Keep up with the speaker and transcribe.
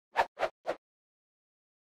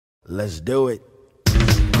Let's do it.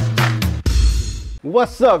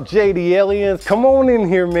 What's up, JD aliens? Come on in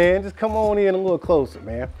here, man. Just come on in a little closer,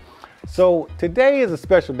 man. So today is a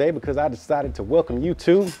special day because I decided to welcome you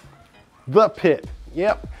to the pit.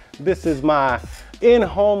 Yep, this is my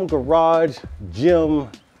in-home garage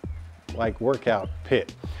gym like workout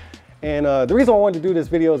pit. And the reason I wanted to do this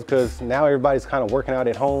video is because now everybody's kind of working out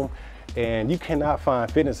at home and you cannot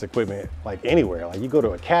find fitness equipment like anywhere. Like you go to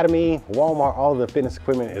Academy, Walmart, all of the fitness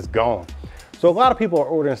equipment is gone. So a lot of people are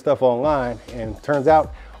ordering stuff online, and turns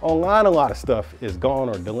out online a lot of stuff is gone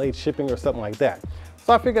or delayed shipping or something like that.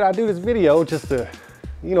 So I figured I'd do this video just to,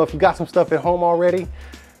 if you got some stuff at home already,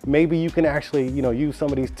 maybe you can actually, use some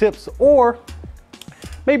of these tips, or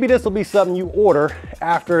maybe this will be something you order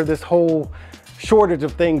after this whole shortage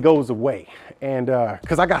of thing goes away. And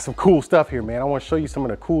because I got some cool stuff here, man. I want to show you some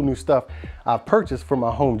of the cool new stuff I've purchased for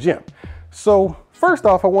my home gym. So first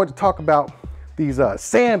off, I want to talk about these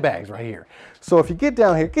sandbags right here. So if you get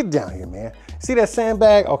down here, man. See that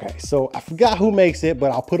sandbag? Okay, so I forgot who makes it,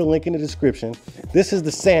 but I'll put a link in the description. This is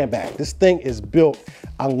the sandbag. This thing is built.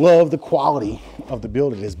 I love the quality of the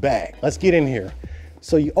build of this bag. Let's get in here.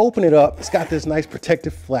 So you open it up. It's got this nice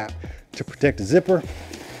protective flap to protect the zipper.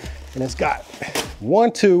 And it's got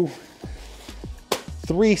 1, 2,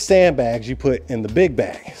 3 sandbags you put in the big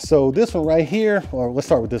bag. So this one right here, or let's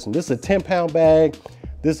start with this one. This is a 10-pound bag.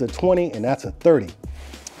 This is a 20, and that's a 30.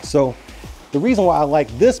 So the reason why I like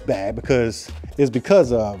this bag is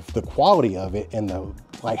because of the quality of it and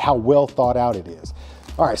like how well thought out it is.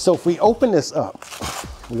 All right, so if we open this up,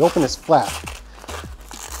 we open this flap,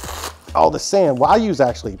 all the sand, well, I use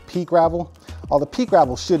actually pea gravel. All the pea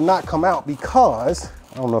gravel should not come out because,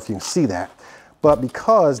 I don't know if you can see that, but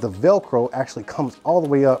because the Velcro actually comes all the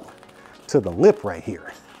way up to the lip right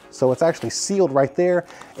here. So it's actually sealed right there,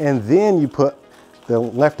 and then you put the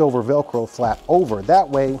leftover Velcro flap over. That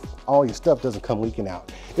way, all your stuff doesn't come leaking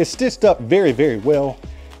out. It's stitched up very, very well.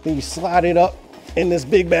 Then you slide it up in this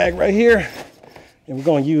big bag right here, and we're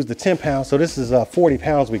gonna use the 10 pounds. So this is 40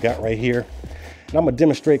 pounds we got right here. And I'm gonna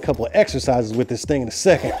demonstrate a couple of exercises with this thing in a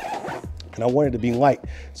second. And I want it to be light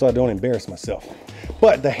so I don't embarrass myself.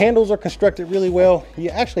 But the handles are constructed really well. You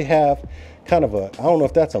actually have kind of a, I don't know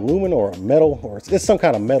if that's aluminum or a metal, or it's some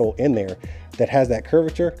kind of metal in there that has that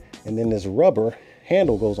curvature. And then this rubber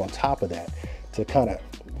handle goes on top of that to kind of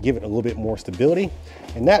give it a little bit more stability.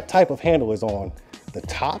 And that type of handle is on the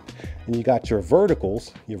top. And you got your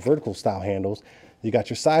verticals, your vertical style handles. You got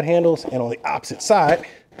your side handles, and on the opposite side,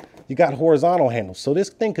 you got horizontal handles. So this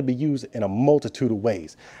thing could be used in a multitude of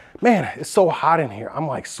ways. Man, it's so hot in here. I'm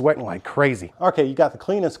like sweating like crazy. Okay, you got the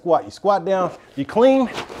clean and squat. You squat down, you clean,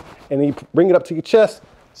 and then you bring it up to your chest,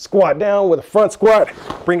 squat down with a front squat,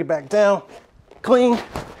 bring it back down, clean,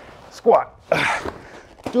 squat.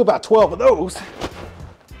 Do about 12 of those,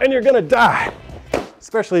 and you're gonna die.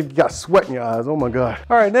 Especially if you got sweat in your eyes, oh my God.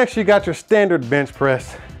 All right, next you got your standard bench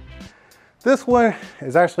press. This one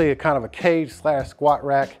is actually a kind of a cage / squat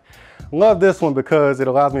rack. Love this one because it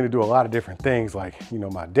allows me to do a lot of different things like,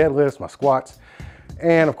 my deadlifts, my squats,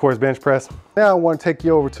 and of course, bench press. Now I want to take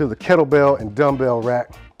you over to the kettlebell and dumbbell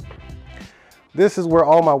rack. This is where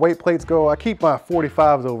all my weight plates go. I keep my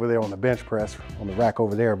 45s over there on the bench press, on the rack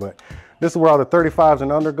over there, but this is where all the 35s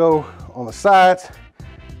and under go on the sides.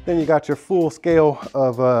 Then you got your full scale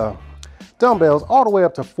of dumbbells all the way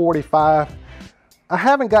up to 45. I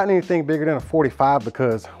haven't gotten anything bigger than a 45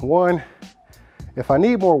 because one, if I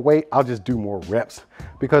need more weight, I'll just do more reps,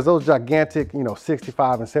 because those gigantic,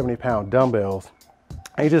 65 and 70 pound dumbbells,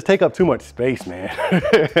 they just take up too much space, man.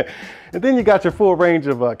 And then you got your full range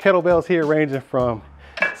of kettlebells here, ranging from,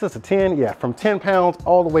 is this a 10? Yeah, from 10 pounds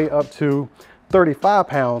all the way up to 35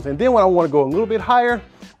 pounds. And then when I want to go a little bit higher,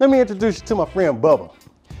 let me introduce you to my friend Bubba.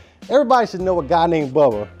 Everybody should know a guy named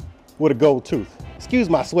Bubba with a gold tooth.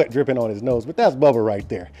 Excuse my sweat dripping on his nose, but that's Bubba right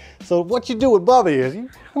there. So what you do with Bubba is,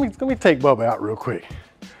 let me take Bubba out real quick.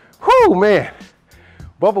 Whoo, man.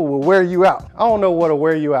 Bubba will wear you out. I don't know what'll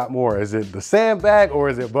wear you out more. Is it the sandbag or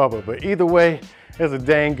is it Bubba? But either way, it's a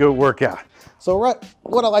dang good workout. So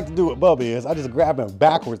what I like to do with Bubba is I just grab him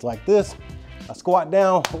backwards like this. I squat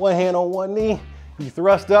down, one hand on one knee. You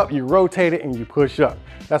thrust up, you rotate it, and you push up.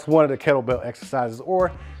 That's one of the kettlebell exercises.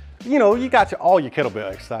 Or you got all your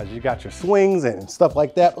kettlebell exercises. You got your swings and stuff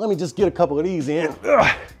like that. Let me just get a couple of these in.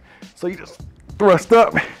 So you just thrust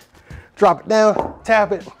up, drop it down,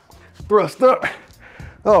 tap it, thrust up.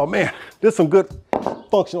 Oh man, this is some good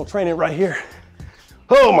functional training right here.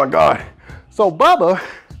 Oh my God. So Bubba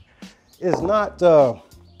is not,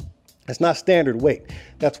 it's not standard weight.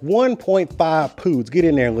 That's 1.5 poods. Get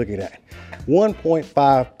in there and look at that.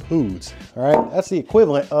 1.5 poods, all right? That's the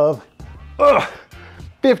equivalent of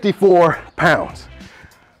 54 pounds.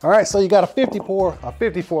 All right, so you got a 54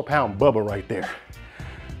 pound Bubba right there.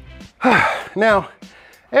 Now,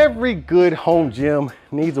 every good home gym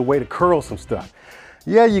needs a way to curl some stuff.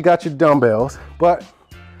 Yeah, you got your dumbbells, but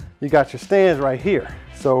you got your stands right here.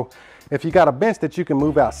 So if you got a bench that you can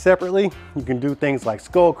move out separately, you can do things like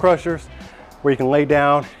skull crushers, where you can lay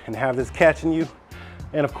down and have this catching you.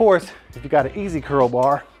 And of course, if you got an easy curl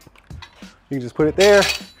bar, you can just put it there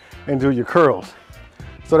and do your curls.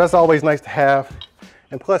 So that's always nice to have.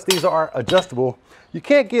 And plus these are adjustable. You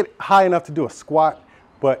can't get high enough to do a squat,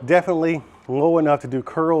 but definitely low enough to do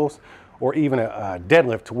curls or even a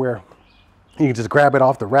deadlift, to where you can just grab it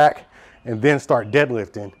off the rack and then start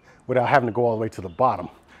deadlifting without having to go all the way to the bottom.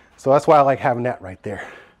 So that's why I like having that right there.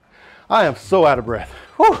 I am so out of breath.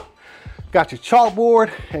 Whew. Got your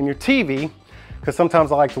chalkboard and your TV, because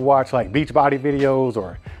sometimes I like to watch like Beachbody videos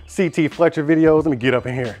or CT Fletcher videos. Let me get up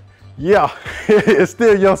in here. Yeah, it's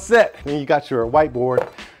still your set. And you got your whiteboard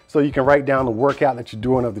so you can write down the workout that you're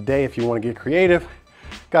doing of the day if you want to get creative.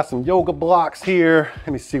 Got some yoga blocks here.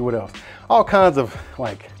 Let me see what else. All kinds of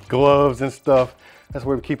like gloves and stuff. That's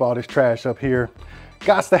where we keep all this trash up here.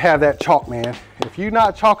 Got to have that chalk, man. If you're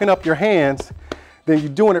not chalking up your hands, then you're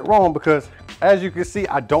doing it wrong, because as you can see,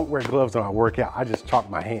 I don't wear gloves when I work out. I just chalk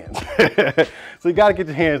my hands. So you gotta get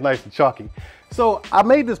your hands nice and chalky. So I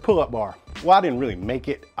made this pull-up bar. Well, I didn't really make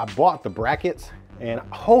it. I bought the brackets, and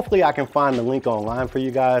hopefully I can find the link online for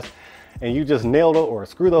you guys. And you just nail it or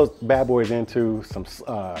screw those bad boys into some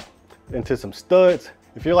studs.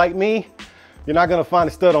 If you're like me, you're not gonna find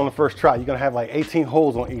a stud on the first try. You're gonna have like 18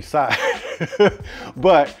 holes on each side.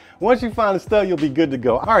 But once you find a stud, you'll be good to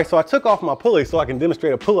go. All right, so I took off my pulley so I can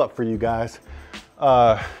demonstrate a pull-up for you guys.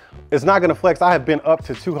 It's not gonna flex. I have been up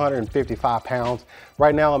to 255 pounds.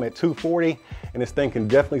 Right now I'm at 240, and this thing can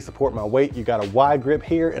definitely support my weight. You got a wide grip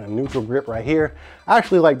here and a neutral grip right here. I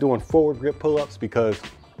actually like doing forward grip pull-ups because,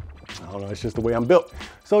 I don't know, it's just the way I'm built.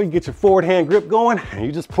 So you get your forward hand grip going and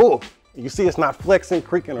you just pull. You see it's not flexing,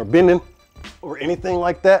 creaking, or bending or anything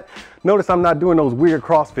like that. Notice I'm not doing those weird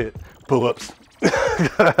CrossFit pull-ups.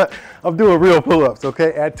 I'm doing real pull-ups,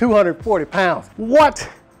 okay, at 240 pounds. What?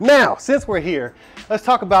 Now, since we're here, let's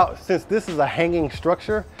talk about, since this is a hanging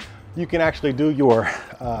structure, you can actually do your,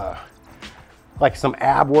 like some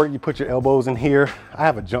ab work. You put your elbows in here. I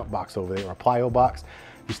have a jump box over there, or a plyo box.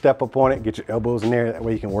 You step up on it, get your elbows in there. That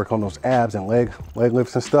way you can work on those abs and leg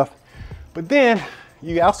lifts and stuff. But then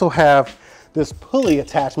you also have this pulley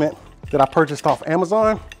attachment that I purchased off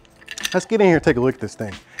Amazon. Let's get in here and take a look at this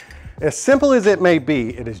thing. As simple as it may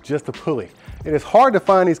be, it is just a pulley. It is hard to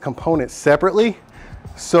find these components separately,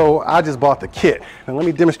 so I just bought the kit. And let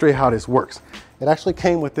me demonstrate how this works. It actually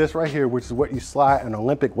came with this right here, which is what you slide an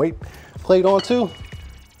Olympic weight plate onto.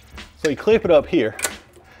 So you clip it up here.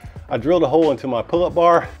 I drilled a hole into my pull-up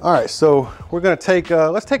bar. All right, so we're gonna take,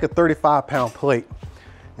 let's take a 35-pound plate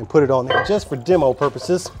and put it on there just for demo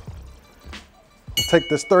purposes. I'll take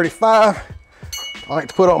this 35. I like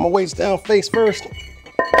to put all my weights down face first.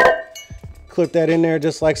 Clip that in there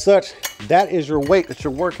just like such. That is your weight that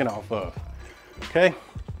you're working off of, okay?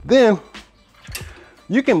 Then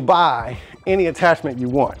you can buy any attachment you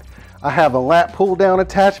want. I have a lat pull down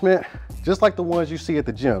attachment, just like the ones you see at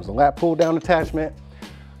the gyms. A lat pull down attachment.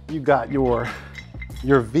 You got your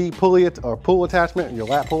V pulley or pull attachment, your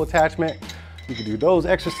lat pull attachment. You can do those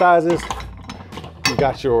exercises. You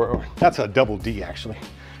got your, that's a double D actually.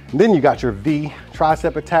 And then you got your V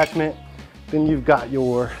tricep attachment. Then you've got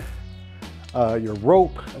your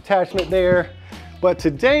rope attachment there. But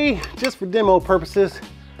today, just for demo purposes,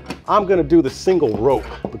 I'm gonna do the single rope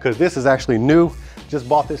because this is actually new. Just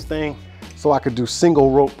bought this thing so I could do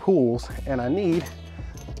single rope pulls, and I need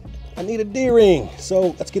a D-ring.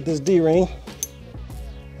 So let's get this D-ring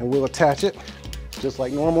and we'll attach it just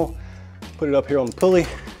like normal. Put it up here on the pulley.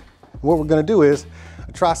 What we're gonna do is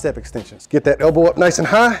a tricep extensions. Get that elbow up nice and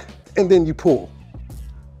high, and then you pull.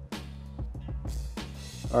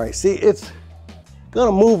 All right, see, it's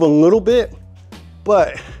gonna move a little bit,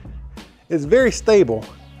 but it's very stable,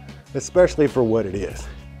 especially for what it is.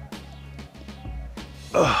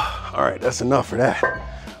 All right, that's enough for that.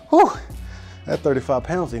 Whew, that 35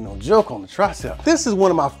 pounds ain't no joke on the tricep. This is one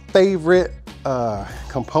of my favorite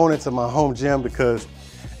components of my home gym because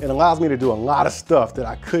it allows me to do a lot of stuff that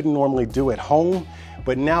I couldn't normally do at home,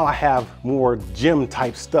 but now I have more gym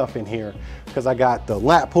type stuff in here because I got the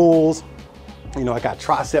lat pulls, you know, I got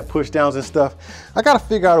tricep push downs and stuff. I got to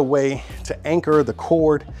figure out a way to anchor the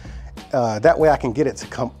cord. That way I can get it to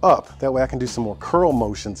come up. That way I can do some more curl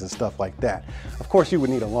motions and stuff like that. Of course, you would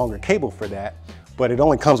need a longer cable for that, but it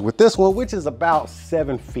only comes with this one, which is about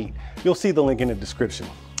 7 feet. You'll see the link in the description.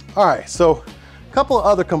 All right, so A couple of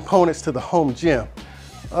other components to the home gym.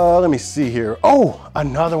 Let me see here. Oh,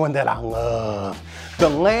 another one that I love. The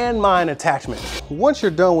landmine attachment. Once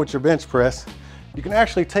you're done with your bench press, you can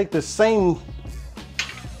actually take this same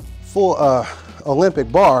full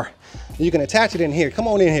Olympic bar, and you can attach it in here. Come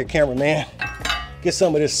on in here, cameraman. Get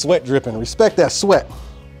some of this sweat dripping. Respect that sweat.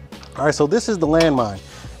 All right, so this is the landmine.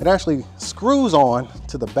 It actually screws on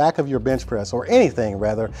to the back of your bench press, or anything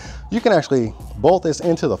rather. You can actually bolt this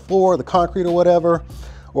into the floor, the concrete or whatever,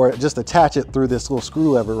 or just attach it through this little screw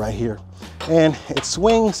lever right here. And it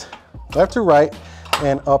swings left to right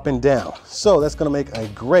and up and down. So that's gonna make a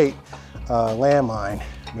great landmine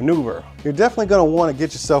maneuver. You're definitely gonna wanna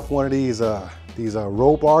get yourself one of these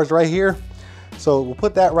roll bars right here. So we'll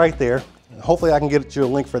put that right there. Hopefully I can get you a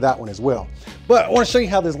link for that one as well. But I wanna show you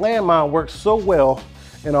how this landmine works so well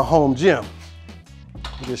in a home gym.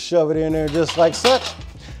 You just shove it in there just like such.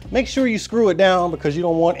 Make sure you screw it down because you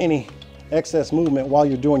don't want any excess movement while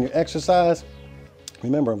you're doing your exercise.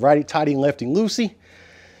 Remember, righty tighty, lefty loosey.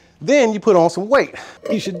 Then you put on some weight.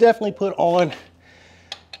 You should definitely put on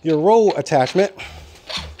your roll attachment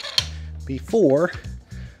before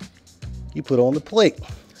you put on the plate.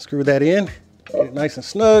 Screw that in, get it nice and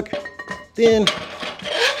snug. Then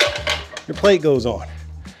your plate goes on.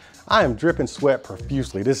 I am dripping sweat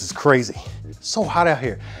profusely. This is crazy. It's so hot out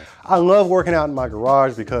here. I love working out in my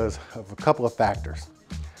garage because of a couple of factors.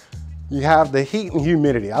 You have the heat and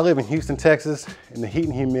humidity. I live in Houston, Texas, and the heat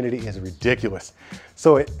and humidity is ridiculous.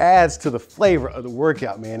 So it adds to the flavor of the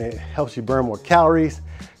workout, man. It helps you burn more calories,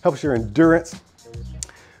 helps your endurance.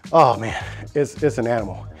 Oh man, it's an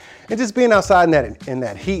animal. And just being outside in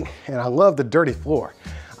that heat, and I love the dirty floor.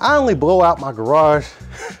 I only blow out my garage,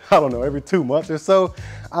 I don't know, every 2 months or so.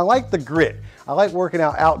 I like the grit. I like working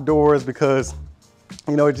out outdoors because,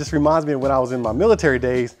 you know, it just reminds me of when I was in my military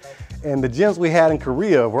days, and the gyms we had in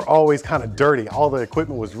Korea were always kind of dirty. All the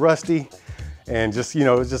equipment was rusty and just, you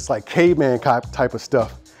know, it was just like caveman type of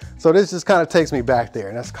stuff. So this just kind of takes me back there,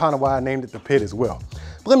 and that's kind of why I named it the pit as well.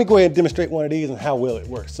 But let me go ahead and demonstrate one of these and how well it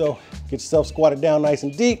works. So get yourself squatted down nice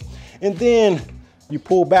and deep, and then you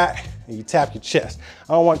pull back and you tap your chest.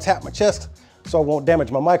 I don't want to tap my chest so I won't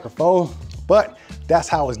damage my microphone, but that's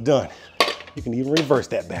how it's done. You can even reverse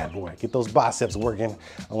that bad boy. Get those biceps working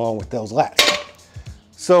along with those lats.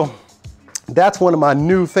 So that's one of my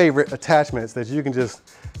new favorite attachments that you can just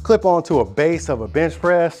clip onto a base of a bench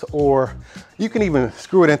press, or you can even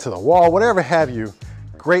screw it into the wall, whatever have you.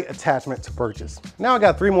 Great attachment to purchase. Now I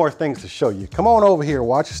got 3 more things to show you. Come on over here,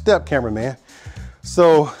 watch your step, cameraman.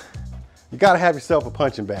 So you gotta have yourself a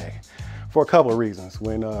punching bag for a couple of reasons.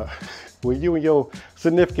 When you and your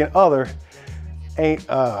significant other ain't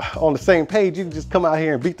on the same page, you can just come out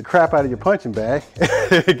here and beat the crap out of your punching bag,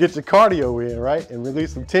 get your cardio in, right? And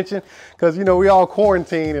release some tension. Because, you know, we all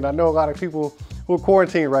quarantine, and I know a lot of people who are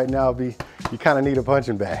quarantined right now, you kind of need a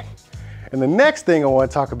punching bag. And the next thing I want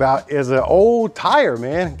to talk about is an old tire,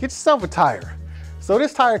 man. Get yourself a tire. So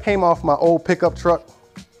this tire came off my old pickup truck.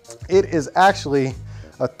 It is actually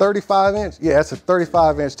a 35-inch. Yeah, it's a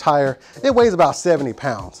 35-inch tire. It weighs about 70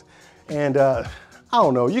 pounds. And I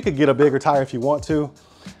don't know, you could get a bigger tire if you want to,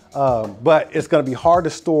 but it's gonna be hard to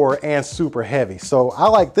store and super heavy. So I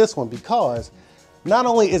like this one because not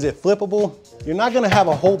only is it flippable, you're not gonna have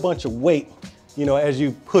a whole bunch of weight, you know, as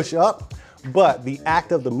you push up, but the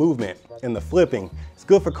act of the movement and the flipping, it's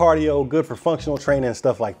good for cardio, good for functional training and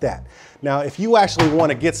stuff like that. Now, if you actually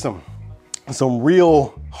wanna get some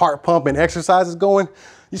real heart pumping exercises going,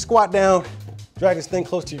 you squat down, drag this thing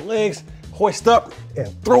close to your legs, hoist up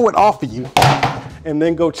and throw it off of you, and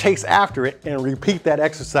then go chase after it and repeat that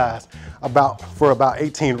exercise for about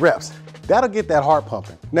 18 reps. That'll get that heart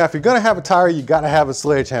pumping. Now, if you're gonna have a tire, you gotta have a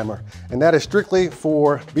sledgehammer, and that is strictly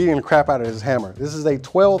for beating the crap out of this hammer. This is a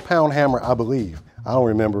 12-pound hammer, I believe. I don't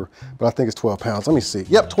remember, but I think it's 12 pounds. Let me see.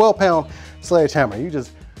 Yep, 12-pound sledgehammer. You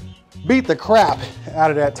just beat the crap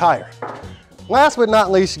out of that tire. Last but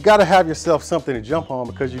not least, you gotta have yourself something to jump on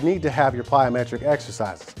because you need to have your plyometric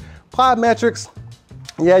exercises. Plyometrics,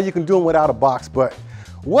 yeah, you can do them without a box, but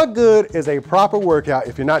what good is a proper workout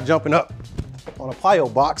if you're not jumping up on a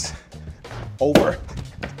plyo box over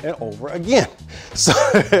and over again?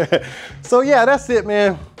 So yeah, that's it,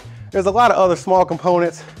 man. There's a lot of other small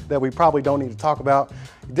components that we probably don't need to talk about.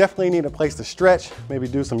 You definitely need a place to stretch, maybe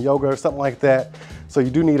do some yoga or something like that. So you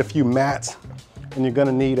do need a few mats, and you're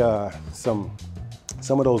gonna need some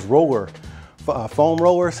of those foam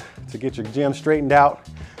rollers to get your gym straightened out.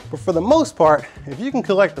 But for the most part, if you can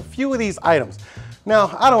collect a few of these items.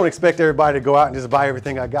 Now, I don't expect everybody to go out and just buy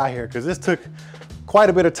everything I got here because this took quite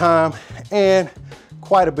a bit of time and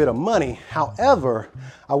quite a bit of money. However,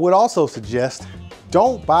 I would also suggest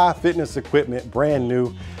don't buy fitness equipment brand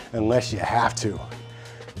new unless you have to.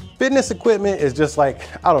 Fitness equipment is just like,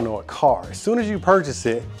 I don't know, a car. As soon as you purchase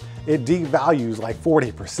it, it devalues like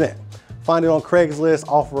 40%. Find it on Craigslist,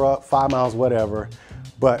 offer up, 5 miles, whatever.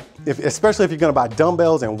 But especially if you're gonna buy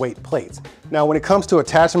dumbbells and weight plates. Now, when it comes to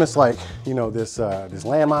attachments like, you know, this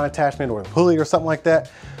landmine attachment or a pulley or something like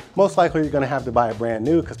that, most likely you're gonna have to buy it brand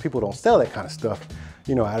new because people don't sell that kind of stuff,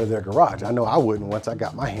 you know, out of their garage. I know I wouldn't once I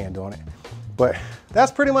got my hand on it. But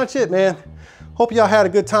that's pretty much it, man. Hope y'all had a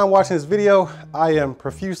good time watching this video. I am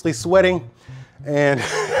profusely sweating, and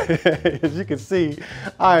as you can see,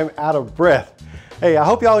 I am out of breath. Hey, I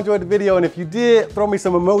hope y'all enjoyed the video, and if you did, throw me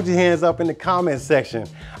some emoji hands up in the comment section.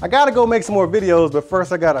 I gotta go make some more videos, but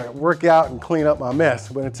first I gotta work out and clean up my mess.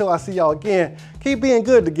 But until I see y'all again, keep being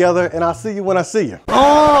good together, and I'll see you when I see you.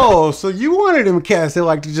 Oh, so you wanted them cats that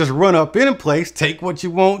like to just run up in a place, take what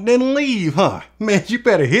you want, then leave, huh? Man, you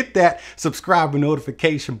better hit that subscribe and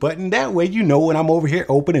notification button. That way you know when I'm over here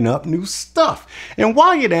opening up new stuff. And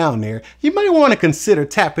while you're down there, you may want to consider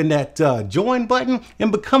tapping that join button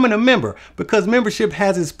and becoming a member, because membership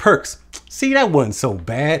has its perks. See, that wasn't so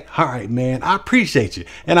bad. All right, man, I appreciate you,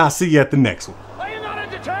 and I'll see you at the next one. Are you not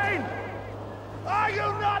entertained? Are you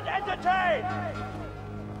not entertained?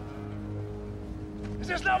 Is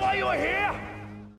this not why you are here?